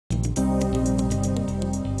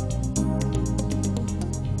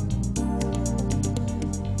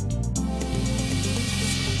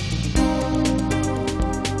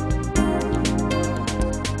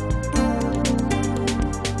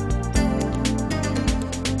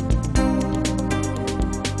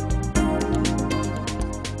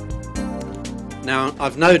Now,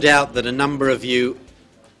 I've no doubt that a number of you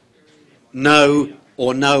know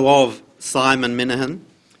or know of Simon Minahan.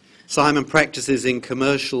 Simon practices in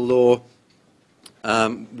commercial law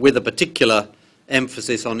with a particular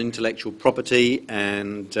emphasis on intellectual property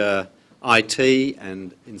and IT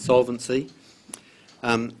and insolvency.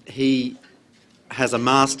 He has a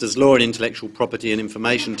master's law in intellectual property and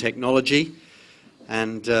information technology,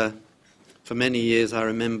 and for many years I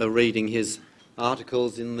remember reading his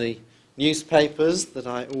articles in the newspapers that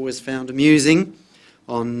I always found amusing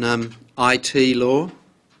on IT law.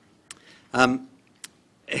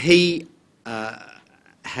 He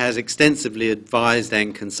has extensively advised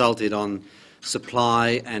and consulted on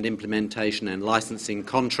supply and implementation and licensing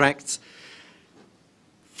contracts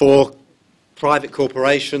for private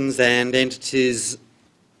corporations and entities,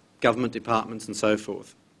 government departments and so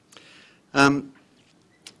forth.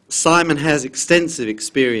 Simon has extensive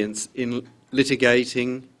experience in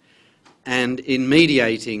litigating and in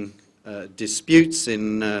mediating disputes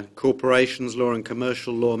in corporations law and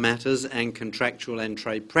commercial law matters and contractual and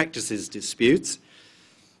trade practices disputes.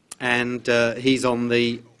 And he's on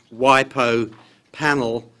the WIPO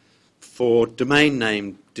panel for domain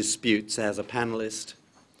name disputes as a panellist.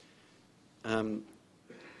 An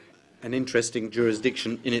interesting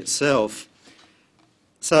jurisdiction in itself.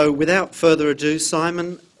 So without further ado,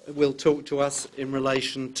 Simon will talk to us in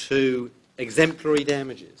relation to exemplary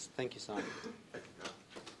damages. Thank you, Simon.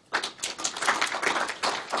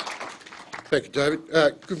 Thank you, David.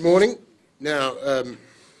 Good morning. Now,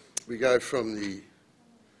 we go from the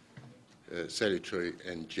salutary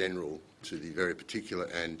and general to the very particular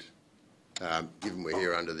and, given we're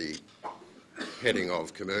here under the heading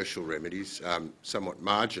of commercial remedies, somewhat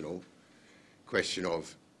marginal question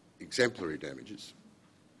of exemplary damages.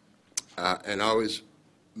 And I was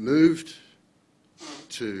moved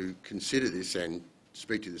to consider this and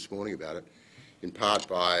speak to you this morning about it, in part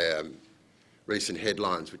by recent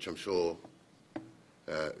headlines, which I'm sure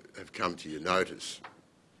have come to your notice,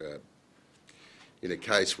 in a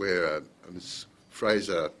case where Ms.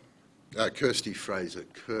 Kirsty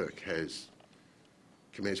Fraser-Kirk has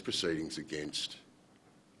commenced proceedings against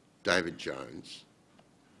David Jones,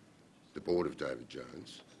 the board of David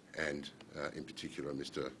Jones, and in particular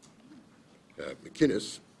Mr.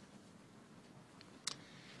 McInnes,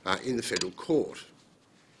 in the federal court.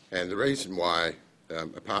 And the reason why,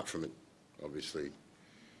 apart from it obviously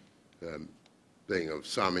being of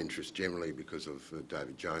some interest generally because of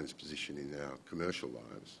David Jones' position in our commercial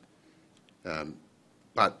lives,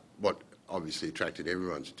 but what obviously attracted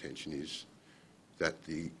everyone's attention is that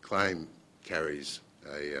the claim carries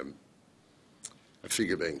a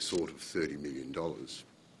figure being sought of $30 million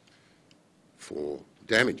for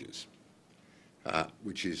damages,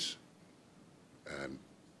 which is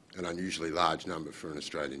an unusually large number for an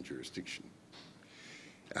Australian jurisdiction.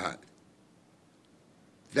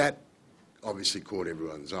 That obviously caught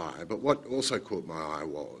everyone's eye, but what also caught my eye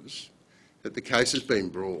was that the case has been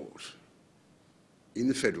brought in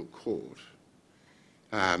the federal court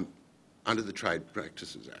under the Trade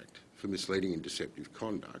Practices Act for misleading and deceptive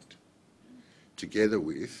conduct, together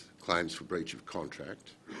with claims for breach of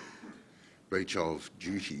contract, breach of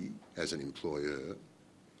duty as an employer,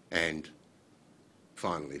 and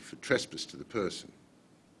finally for trespass to the person.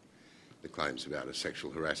 The claims about a sexual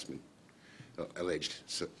harassment, alleged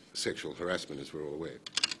sexual harassment, as we're all aware.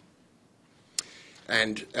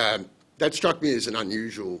 And that struck me as an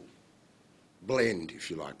unusual blend,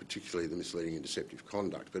 if you like, particularly the misleading and deceptive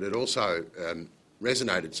conduct. But it also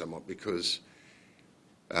resonated somewhat because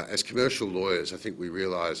as commercial lawyers, I think we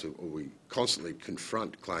realise, or we constantly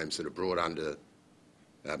confront claims that are brought under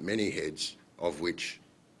many heads, of which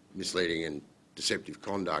misleading and deceptive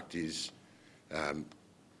conduct is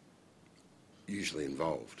usually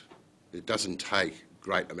involved. It doesn't take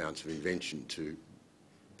great amounts of invention to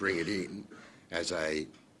bring it in as a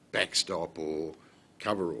backstop or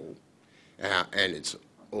cover-all, and it's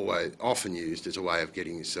always often used as a way of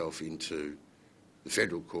getting yourself into the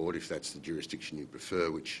federal court, if that's the jurisdiction you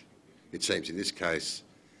prefer, which it seems in this case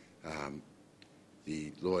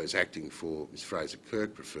the lawyers acting for Ms.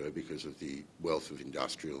 Fraser-Kirk prefer because of the wealth of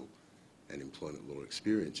industrial and employment law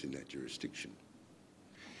experience in that jurisdiction.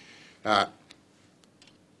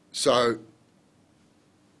 So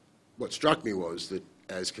what struck me was that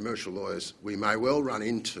as commercial lawyers we may well run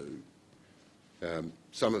into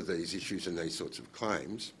some of these issues and these sorts of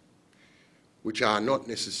claims which are not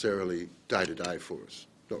necessarily day-to-day for us,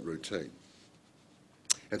 not routine.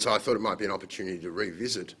 And so I thought it might be an opportunity to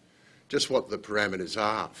revisit just what the parameters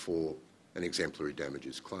are for an exemplary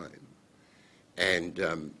damages claim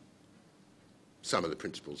and some of the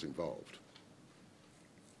principles involved.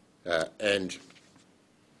 And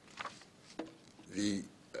The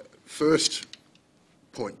first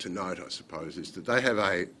point to note, I suppose, is that they have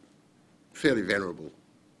a fairly venerable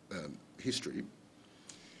history,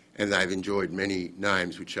 and they've enjoyed many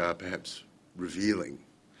names which are perhaps revealing.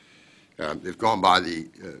 They've gone by the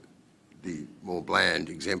more bland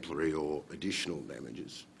exemplary or additional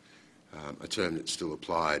damages, a term that's still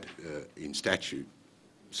applied in statute,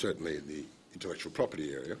 certainly in the intellectual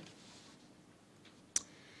property area.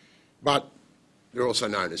 But they're also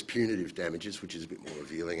known as punitive damages, which is a bit more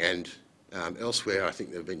revealing, and elsewhere I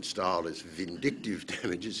think they've been styled as vindictive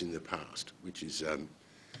damages in the past, which is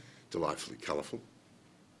delightfully colourful.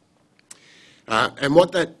 And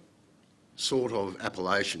what that sort of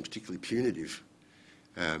appellation, particularly punitive,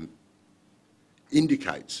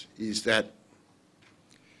 indicates is that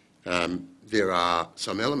there are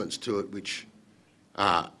some elements to it which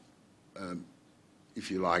are, if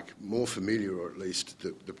you like, more familiar, or at least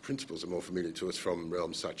the principles are more familiar to us from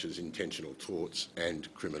realms such as intentional torts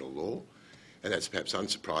and criminal law. And that's perhaps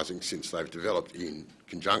unsurprising since they've developed in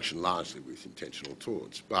conjunction largely with intentional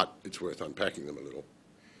torts, but it's worth unpacking them a little.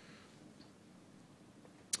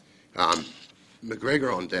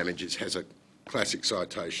 McGregor on damages has a classic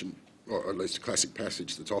citation, or at least a classic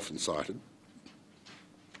passage that's often cited,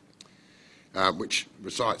 which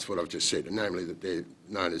recites what I've just said, and namely that they're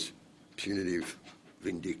known as punitive,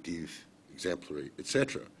 vindictive, exemplary,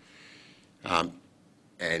 etc.,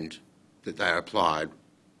 and that they are applied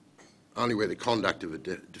only where the conduct of a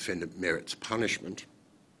defendant merits punishment,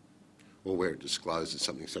 or where it discloses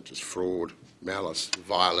something such as fraud, malice,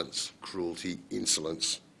 violence, cruelty,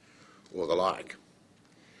 insolence, or the like.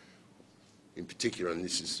 In particular, and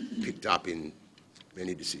this is picked up in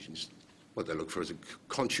many decisions, what they look for is a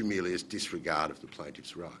contumelious disregard of the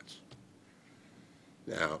plaintiff's rights.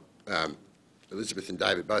 Now, Elizabeth and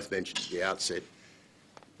David both mentioned at the outset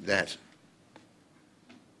that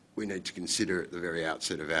we need to consider at the very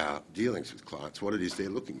outset of our dealings with clients what it is they're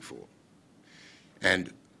looking for.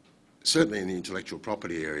 And certainly in the intellectual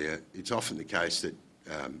property area, it's often the case that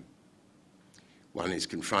one is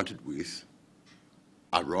confronted with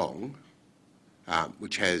a wrong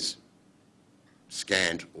which has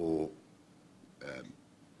scant or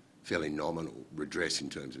fairly nominal redress in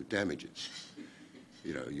terms of damages.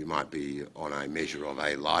 You know, you might be on a measure of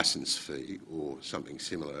a licence fee or something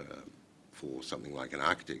similar for something like an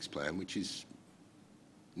architect's plan, which is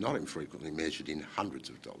not infrequently measured in hundreds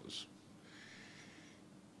of dollars.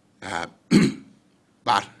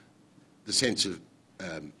 But the sense of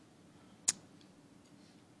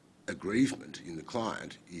aggrievement in the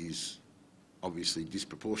client is obviously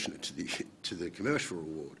disproportionate to the commercial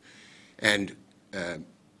reward. And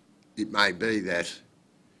it may be that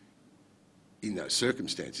in those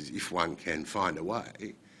circumstances, if one can find a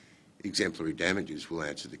way, exemplary damages will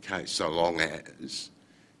answer the case, so long as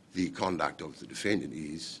the conduct of the defendant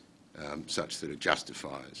is such that it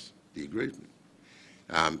justifies the aggrievement.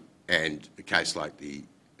 And a case like the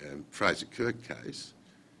Fraser-Kirk case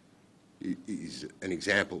is an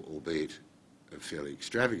example, albeit a fairly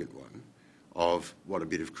extravagant one, of what a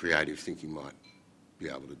bit of creative thinking might be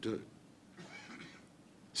able to do.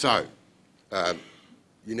 So,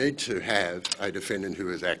 you need to have a defendant who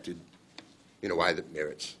has acted in a way that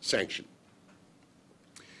merits sanction.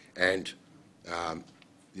 And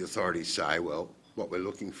the authorities say, well, what we're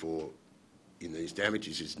looking for in these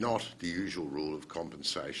damages is not the usual rule of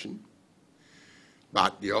compensation,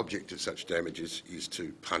 but the object of such damages is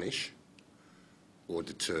to punish or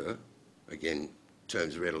deter, again,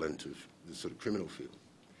 terms redolent of the sort of criminal field.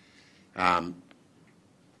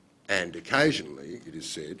 And occasionally, it is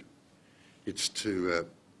said, it's to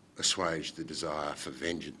assuage the desire for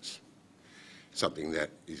vengeance, something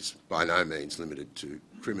that is by no means limited to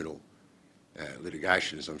criminal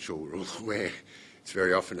litigation, as I'm sure we're all aware. It's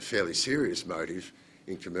very often a fairly serious motive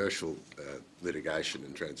in commercial litigation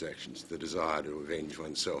and transactions, the desire to avenge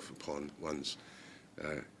oneself upon one's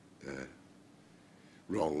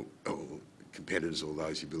wrong, or competitors or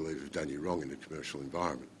those you believe have done you wrong in a commercial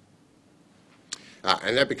environment.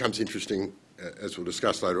 And that becomes interesting, as we'll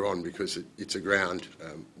discuss later on, because it's a ground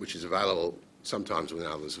which is available sometimes when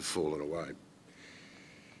others have fallen away.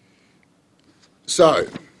 So,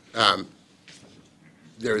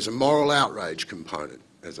 there is a moral outrage component,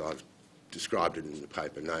 as I've described it in the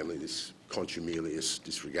paper, namely this contumelious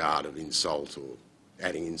disregard of insult or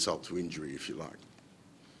adding insult to injury, if you like.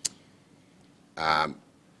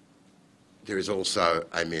 There is also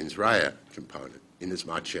a mens rea component,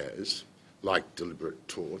 inasmuch as, like deliberate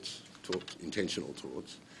torts, intentional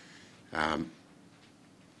torts,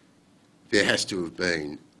 there has to have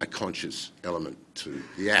been a conscious element to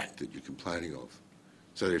the act that you're complaining of.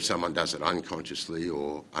 so that if someone does it unconsciously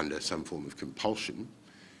or under some form of compulsion,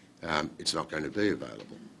 it's not going to be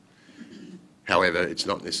available. However, it's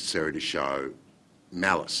not necessary to show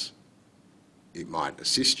malice. It might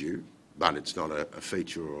assist you, but it's not a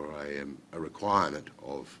feature or a requirement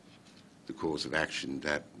of the cause of action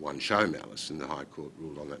that one show malice, and the High Court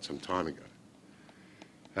ruled on that some time ago.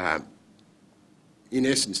 In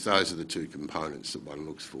essence, those are the two components that one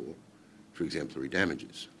looks for exemplary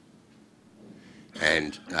damages.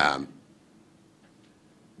 And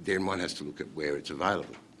then one has to look at where it's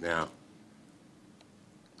available. Now,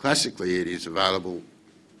 classically, it is available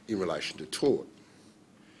in relation to tort.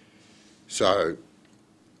 So,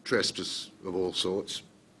 trespass of all sorts,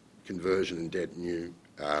 conversion and detenue,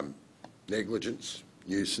 negligence,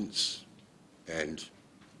 nuisance, and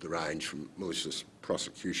the range from malicious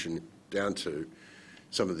prosecution down to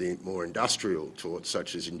some of the more industrial torts,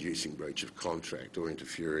 such as inducing breach of contract or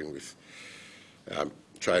interfering with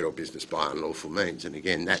trade or business by unlawful means. And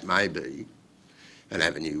again, that may be an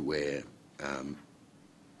avenue where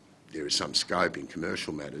there is some scope in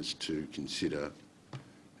commercial matters to consider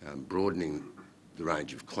broadening the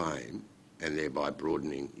range of claim and thereby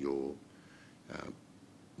broadening your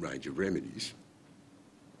range of remedies.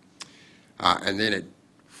 And then it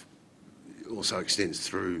also extends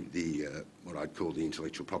through the what I'd call the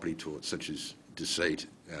intellectual property torts, such as deceit,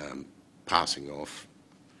 passing off.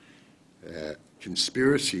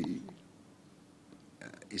 Conspiracy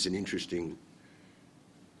is an interesting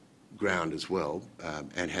ground as well,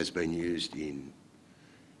 and has been used in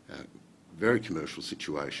very commercial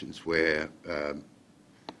situations where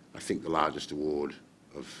I think the largest award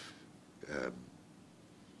of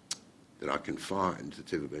that I can find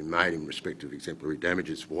that's ever been made in respect of exemplary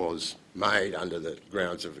damages was made under the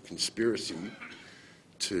grounds of a conspiracy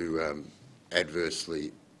to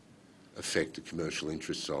adversely affect the commercial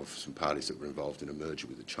interests of some parties that were involved in a merger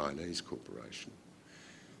with a Chinese corporation.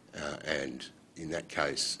 And in that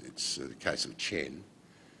case, it's the case of Chen.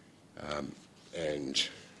 And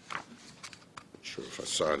I'm not sure if I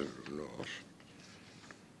cited it or not.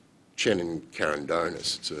 Chen and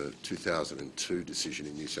Carandonis, it's a 2002 decision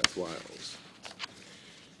in New South Wales.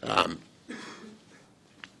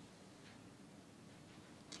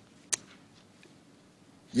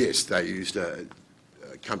 Yes, they used a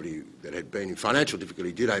company that had been in financial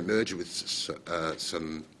difficulty, did a merger with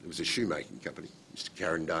it was a shoemaking company. Mr.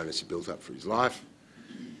 Carandonis he built up for his life.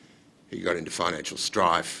 He got into financial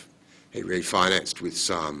strife. He refinanced with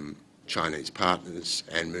some Chinese partners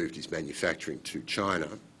and moved his manufacturing to China.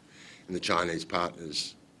 And the Chinese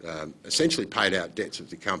partners essentially paid out debts of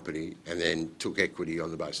the company and then took equity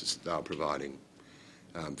on the basis that they were providing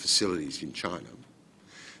facilities in China.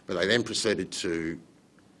 But they then proceeded to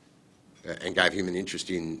and gave him an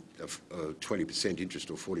interest in a 20%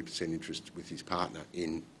 interest or 40% interest with his partner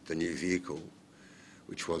in the new vehicle,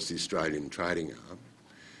 which was the Australian trading arm.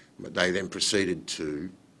 But they then proceeded to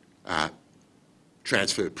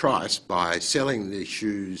transfer price by selling the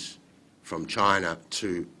shoes from China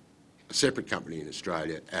to a separate company in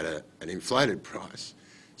Australia at an inflated price,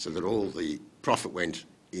 so that all the profit went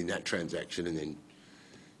in that transaction and then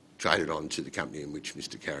traded on to the company in which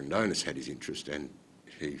Mr. Carandonis had his interest, and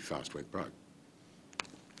he fast went broke.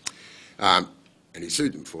 And he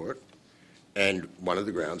sued them for it. And one of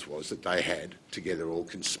the grounds was that they had together all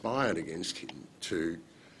conspired against him to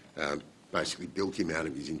basically bilk him out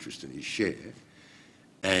of his interest in his share.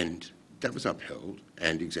 And that was upheld,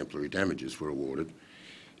 and exemplary damages were awarded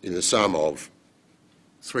in the sum of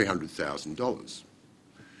 $300,000,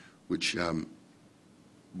 which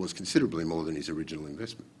was considerably more than his original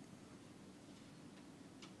investment.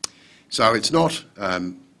 So it's not,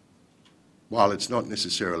 while it's not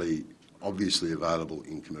necessarily obviously available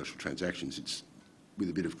in commercial transactions, it's, with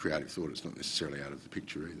a bit of creative thought, it's not necessarily out of the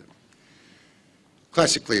picture either.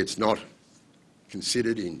 Classically, it's not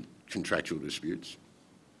considered in contractual disputes.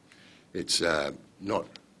 It's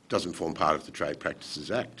doesn't form part of the Trade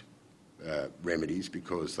Practices Act remedies,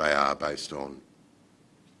 because they are based on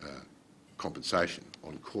compensation,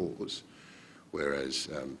 on cause, whereas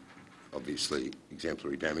obviously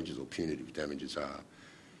exemplary damages or punitive damages are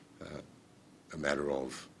a matter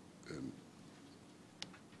of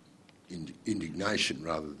indignation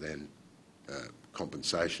rather than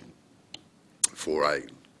compensation for a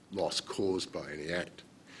loss caused by any act.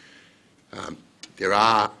 There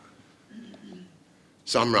are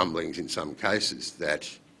some rumblings in some cases that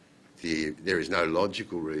there is no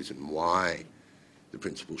logical reason why the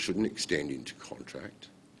principle shouldn't extend into contract,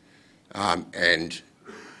 and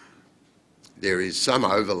there is some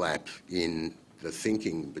overlap in the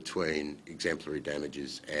thinking between exemplary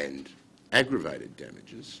damages and aggravated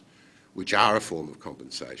damages, which are a form of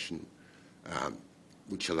compensation,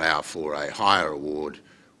 which allow for a higher award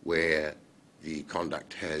where the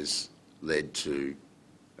conduct has led to,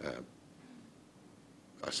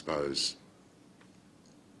 I suppose,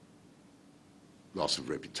 loss of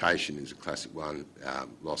reputation is a classic one,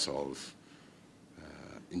 loss of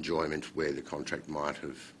enjoyment where the contract might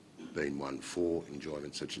have been won for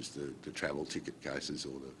enjoyment, such as the travel ticket cases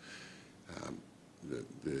or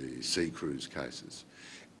the sea cruise cases.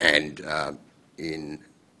 And in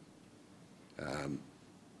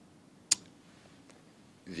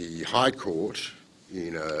the High Court,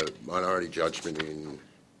 in a minority judgment in,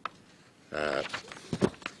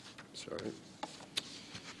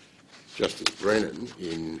 Justice Brennan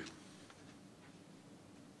in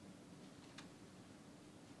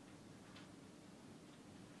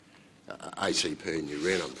ACP New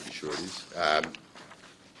Wren, I'm pretty sure it is,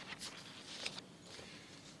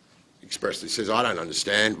 expressly says, I don't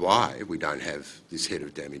understand why we don't have this head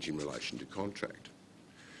of damage in relation to contract.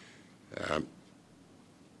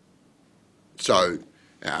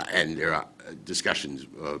 And there are discussions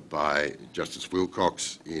by Justice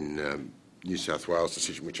Wilcox in New South Wales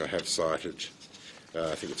decision, which I have cited.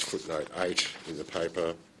 I think it's footnote 8 in the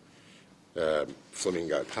paper,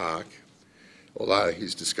 Flamingo Park, although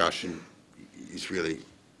his discussion is really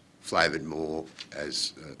flavoured more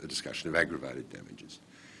as a discussion of aggravated damages.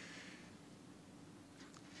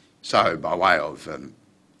 So, by way of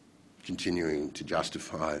continuing to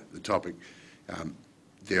justify the topic,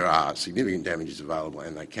 there are significant damages available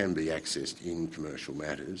and they can be accessed in commercial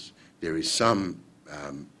matters. There is some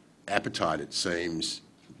appetite, it seems,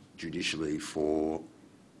 judicially for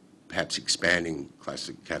perhaps expanding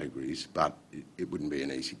classic categories, but it wouldn't be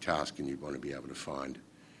an easy task and you'd want to be able to find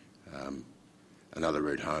another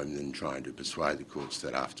route home than trying to persuade the courts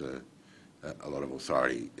that after a lot of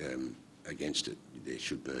authority against it, there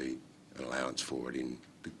should be an allowance for it in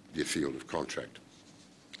the field of contract.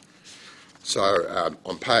 So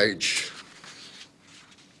on page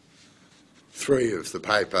 3 of the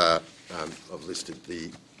paper, I've listed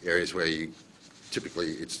the areas where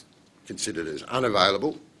typically it's considered as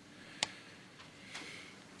unavailable.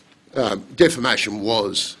 Defamation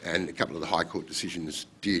was, and a couple of the High Court decisions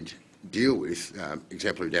did deal with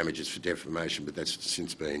exemplary damages for defamation, but that's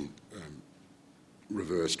since been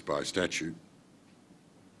reversed by statute.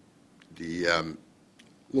 The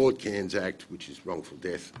Lord Cairns Act, which is wrongful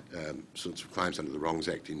death, sorts of claims under the Wrongs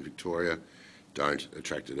Act in Victoria don't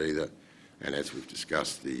attract it either. And as we've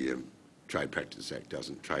discussed, the Trade Practices Act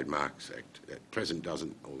doesn't, Trademarks Act at present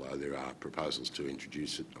doesn't, although there are proposals to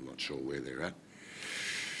introduce it. I'm not sure where they're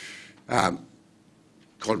at.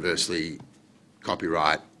 Conversely,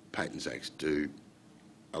 Copyright, Patents Acts do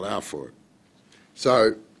allow for it.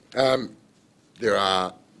 So there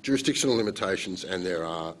are jurisdictional limitations and there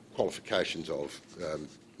are qualifications of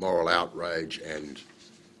moral outrage and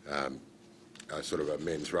a sort of a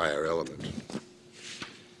mens rea element.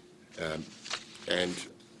 And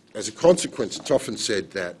as a consequence, it's often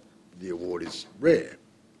said that the award is rare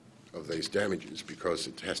of these damages because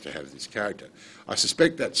it has to have this character. I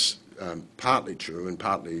suspect that's partly true and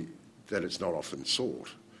partly that it's not often sought.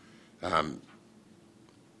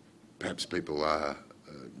 Perhaps people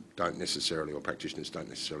don't necessarily, or practitioners don't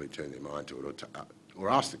necessarily turn their mind to it or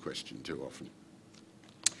ask the question too often.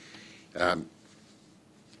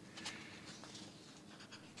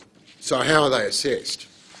 So how are they assessed?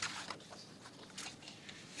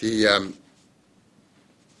 The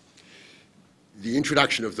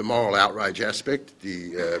introduction of the moral outrage aspect,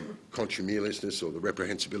 the contumeliousness or the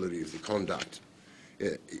reprehensibility of the conduct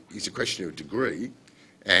is a question of degree,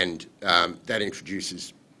 and that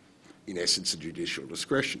introduces, in essence, a judicial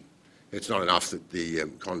discretion. It's not enough that the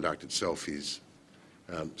conduct itself is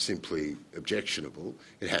simply objectionable.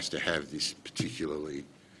 It has to have this particularly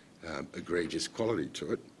egregious quality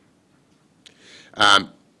to it.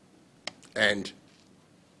 And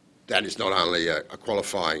that is not only a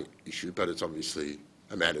qualifying issue, but it's obviously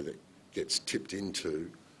a matter that gets tipped into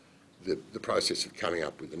the process of coming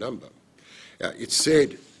up with a number. It's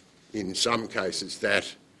said in some cases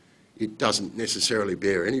that it doesn't necessarily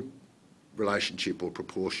bear any relationship or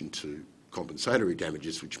proportion to compensatory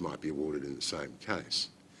damages which might be awarded in the same case,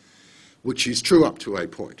 which is true up to a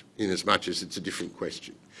point, in as much as it's a different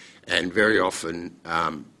question. And very often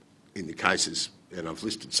in the cases, and I've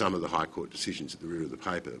listed some of the High Court decisions at the rear of the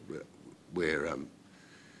paper where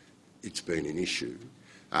it's been an issue,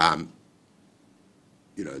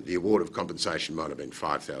 you know, the award of compensation might have been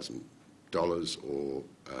 $5,000 or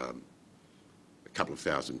a couple of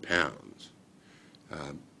 £1,000.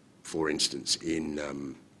 For instance,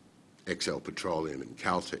 in XL Petroleum and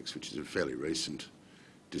Caltex, which is a fairly recent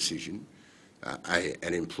decision,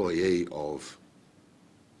 an employee of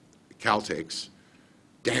Caltex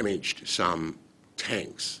damaged some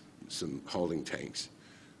tanks, some holding tanks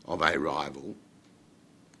of a rival,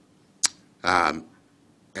 and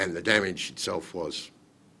the damage itself was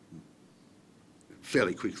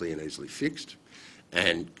fairly quickly and easily fixed,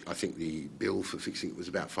 and I think the bill for fixing it was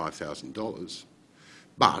about $5,000.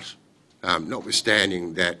 But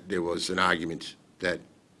notwithstanding that, there was an argument that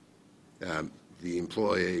the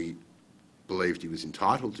employee believed he was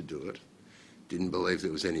entitled to do it, didn't believe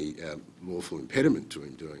there was any lawful impediment to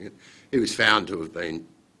him doing it. He was found to have been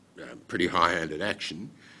pretty high-handed action,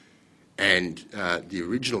 and the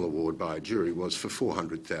original award by a jury was for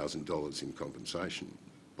 $400,000 in compensation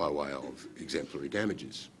by way of exemplary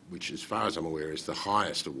damages, which, as far as I'm aware, is the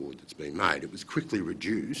highest award that's been made. It was quickly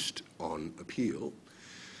reduced on appeal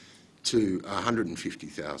to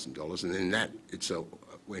 $150,000, and then that itself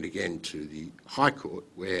went again to the High Court,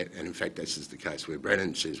 where, and in fact this is the case where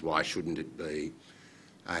Brennan says, why shouldn't it be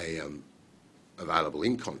available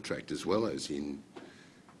in contract as well as in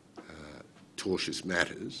tortious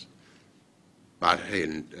matters? But he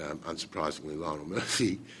and, unsurprisingly, Lionel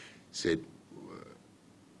Murphy said,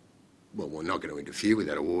 well, we're not going to interfere with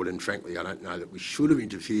that award, and frankly I don't know that we should have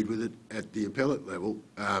interfered with it at the appellate level.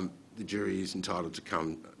 The jury is entitled to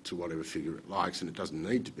come to whatever figure it likes, and it doesn't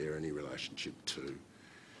need to bear any relationship to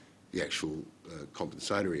the actual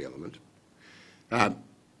compensatory element.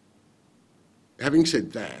 Having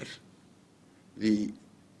said that, it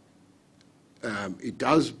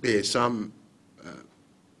does bear some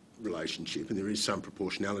relationship, and there is some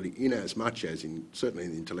proportionality in as much as, certainly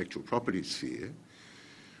in the intellectual property sphere,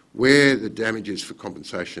 where the damages for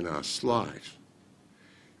compensation are slight.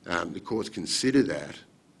 The courts consider that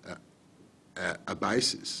a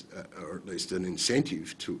basis, or at least an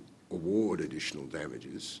incentive to award additional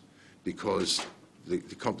damages, because the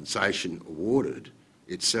compensation awarded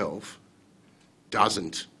itself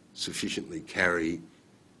doesn't sufficiently carry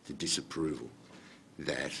the disapproval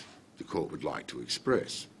that the court would like to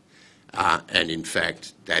express. And in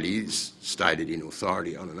fact, that is stated in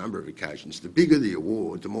authority on a number of occasions. The bigger the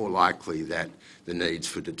award, the more likely that the needs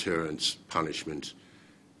for deterrence, punishment,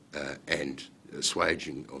 and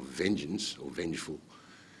assuaging of vengeance or vengeful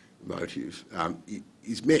motive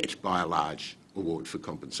is met by a large award for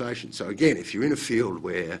compensation. So again, if you're in a field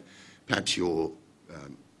where perhaps your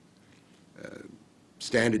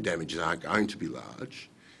standard damages aren't going to be large,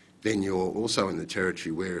 then you're also in the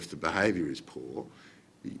territory where if the behaviour is poor,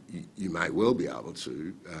 you may well be able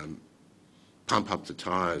to pump up the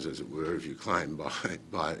tyres, as it were, of your claim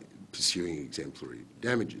by pursuing exemplary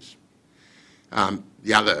damages. One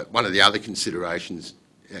of the other considerations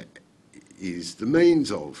is the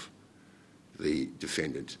means of the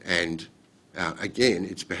defendant, and again,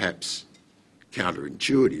 it's perhaps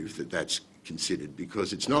counterintuitive that that's considered,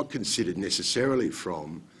 because it's not considered necessarily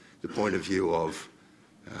from the point of view of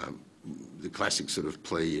the classic sort of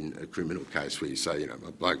plea in a criminal case where you say, you know, my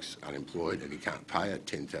bloke's unemployed and he can't pay a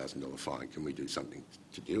 $10,000 fine, can we do something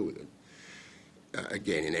to deal with it?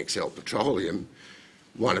 Again, in XL Petroleum,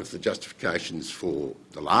 one of the justifications for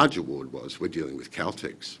the large award was we're dealing with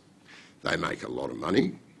Caltex. They make a lot of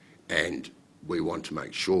money, and we want to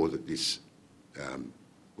make sure that this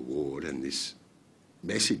award and this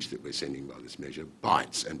message that we're sending by this measure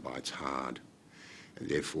bites, and bites hard, and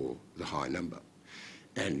therefore the high number.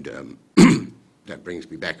 And that brings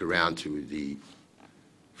me back around to the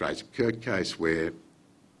Fraser-Kirk case, where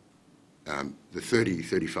the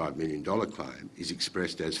 $35 million claim is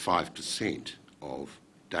expressed as 5% of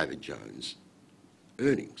David Jones'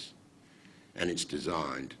 earnings, and it's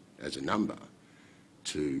designed as a number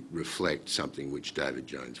to reflect something which David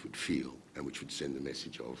Jones would feel and which would send the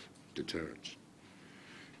message of deterrence.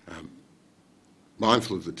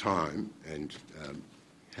 Mindful of the time and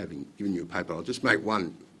having given you a paper, I'll just make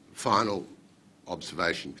one final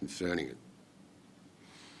observation concerning it,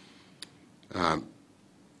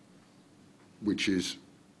 which is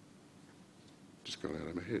just gone out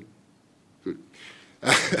of my head. Good.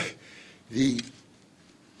 The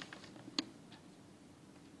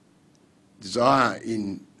desire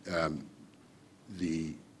in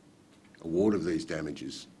the award of these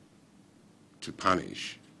damages to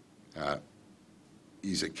punish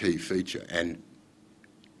is a key feature, and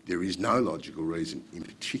there is no logical reason in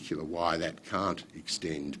particular why that can't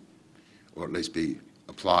extend, or at least be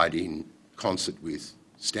applied in concert with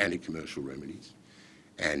standard commercial remedies.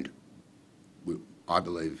 And I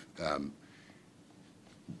believe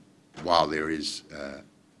while there is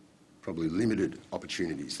probably limited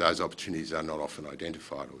opportunities, those opportunities are not often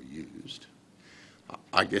identified or used.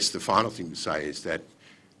 I guess the final thing to say is that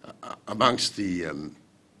amongst the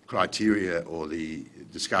criteria or the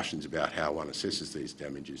discussions about how one assesses these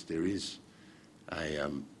damages, there is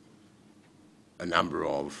a number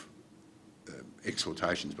of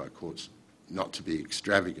exhortations by courts not to be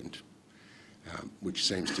extravagant, which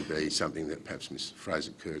seems to be something that perhaps Ms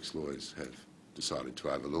Fraser-Kirk's lawyers have decided to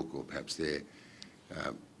overlook, or perhaps their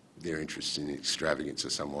interests in extravagance are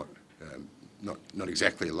somewhat not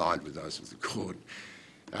exactly aligned with those of the court.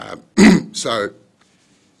 So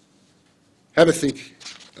have a think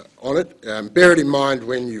on it. Bear it in mind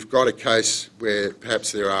when you've got a case where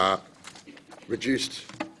perhaps there are reduced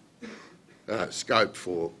scope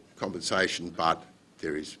for compensation, but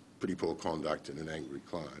there is pretty poor conduct and an angry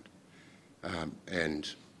client. And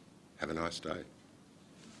have a nice day.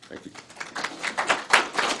 Thank you.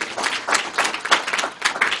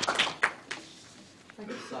 Thank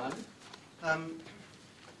you, Simon.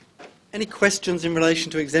 Any questions in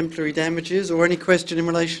relation to exemplary damages, or any question in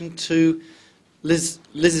relation to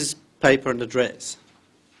Liz's paper and address?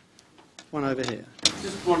 One over here.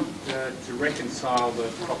 Just want to reconcile the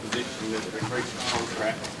proposition that the breach of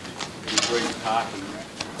contract and breach parking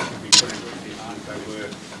should be put into condition if they were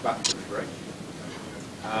but for the breach.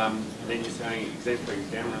 And then you're saying exemplary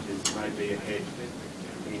damages may be ahead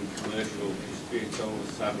in commercial disputes. All of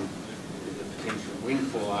a sudden there's a potential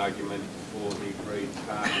windfall argument for the agreed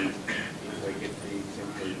parties if they get the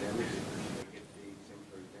exemplary damages.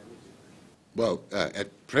 Well, at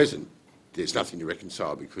present, there's nothing to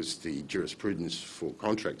reconcile because the jurisprudence for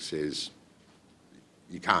contract says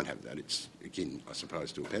you can't have that. It's akin, I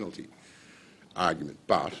suppose, to a penalty argument.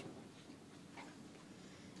 But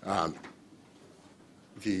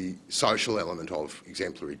the social element of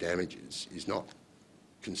exemplary damages is not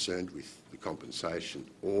concerned with the compensation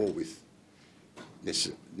or with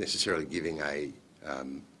necessarily giving a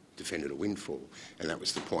defendant a windfall. And that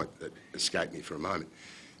was the point that escaped me for a moment.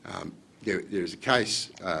 There is a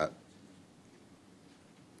case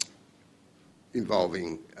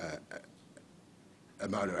involving a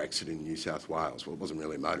motor accident in New South Wales. Well, it wasn't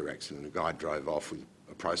really a motor accident. A guy drove off with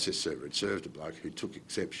a process server. Had served a bloke who took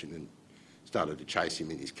exception and started to chase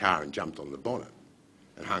him in his car and jumped on the bonnet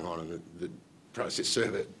and hung on, and the process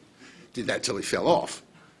server did that till he fell off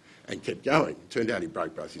and kept going. Turned out he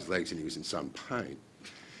broke both his legs and he was in some pain.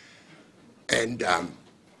 And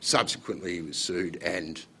subsequently he was sued,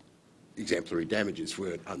 and exemplary damages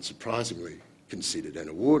weren't unsurprisingly considered and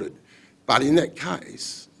awarded. But in that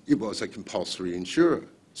case, it was a compulsory insurer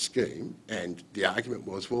scheme, and the argument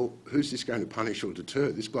was, well, who's this going to punish or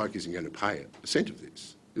deter? This bloke isn't going to pay a cent of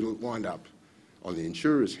this. It'll wind up on the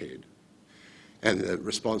insurer's head. And the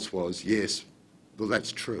response was, yes, well,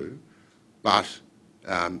 that's true, but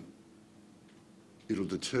it'll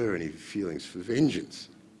deter any feelings for vengeance.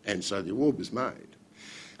 And so the award was made.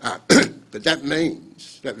 But that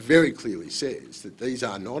means, that very clearly says that these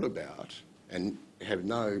are not about and have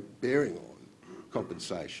no bearing on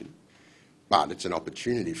compensation, but it's an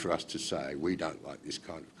opportunity for us to say we don't like this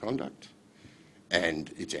kind of conduct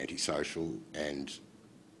and it's antisocial and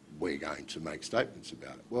we're going to make statements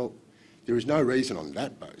about it. Well, there is no reason on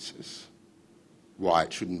that basis why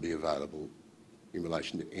it shouldn't be available in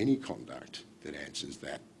relation to any conduct that answers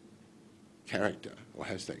that character or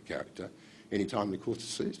has that character any time the court is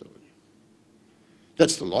seized of it.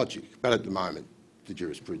 That's the logic, but at the moment the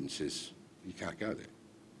jurisprudence says you can't go there.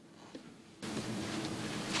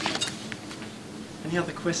 Any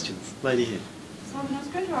other questions? Lady here. Simon, I was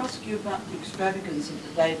going to ask you about the extravagance of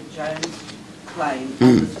the David Jones claim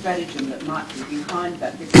and the stratagem that might be behind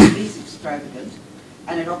that, because it is extravagant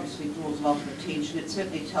and it obviously draws a lot of attention. It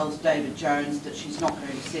certainly tells David Jones that she's not going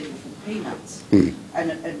to settle for peanuts, and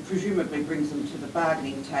it presumably brings them to the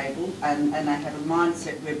bargaining table, and they have a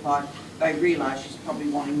mindset whereby they realise she's probably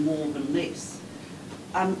wanting more than less.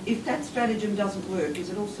 If that stratagem doesn't work, is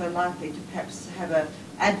it also likely to perhaps have an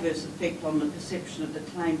adverse effect on the perception of the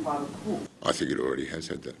claim by the court? I think it already has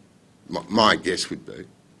had that. My guess would be,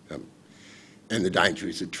 and the danger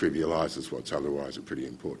is it trivialises what's otherwise a pretty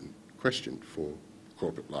important question for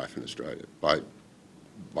corporate life in Australia by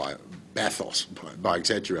bathos, by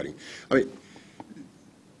exaggerating. I mean,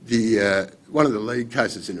 one of the lead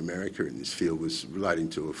cases in America in this field was relating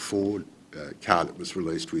to a Ford car that was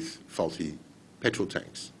released with faulty petrol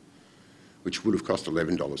tanks, which would have cost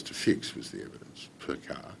 $11 to fix, was the evidence, per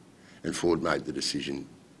car. And Ford made the decision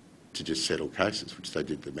to just settle cases, which they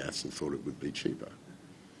did the maths and thought it would be cheaper.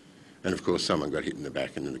 And of course someone got hit in the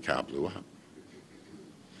back and then the car blew up.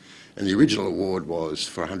 And the original award was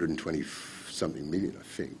for 120-something million, I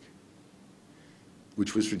think,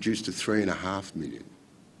 which was reduced to $3.5 million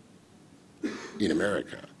in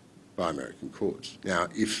America by American courts. Now,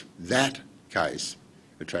 if that case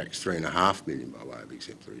attracts $3.5 million by way of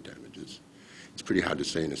exemplary damages. It's pretty hard to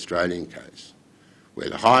see an Australian case where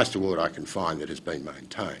the highest award I can find that has been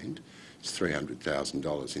maintained is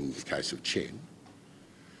 $300,000 in the case of Chen.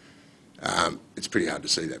 It's pretty hard to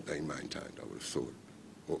see that being maintained, I would have thought,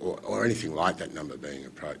 or anything like that number being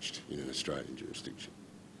approached in an Australian jurisdiction.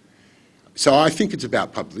 So I think it's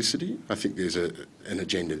about publicity. I think there's an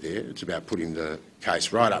agenda there. It's about putting the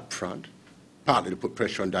case right up front, partly to put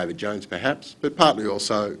pressure on David Jones perhaps, but partly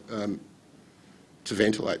also to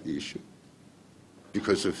ventilate the issue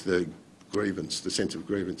because of the grievance, the sense of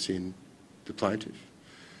grievance in the plaintiff.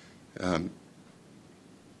 One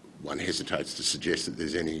hesitates to suggest that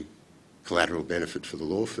there's any collateral benefit for the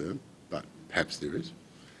law firm, but perhaps there is.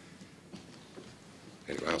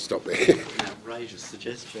 Anyway, I'll stop there. An outrageous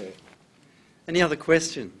suggestion. Any other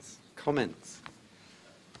questions, comments?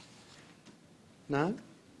 No?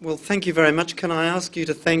 Well, thank you very much. Can I ask you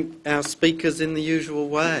to thank our speakers in the usual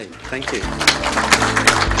way? Thank you.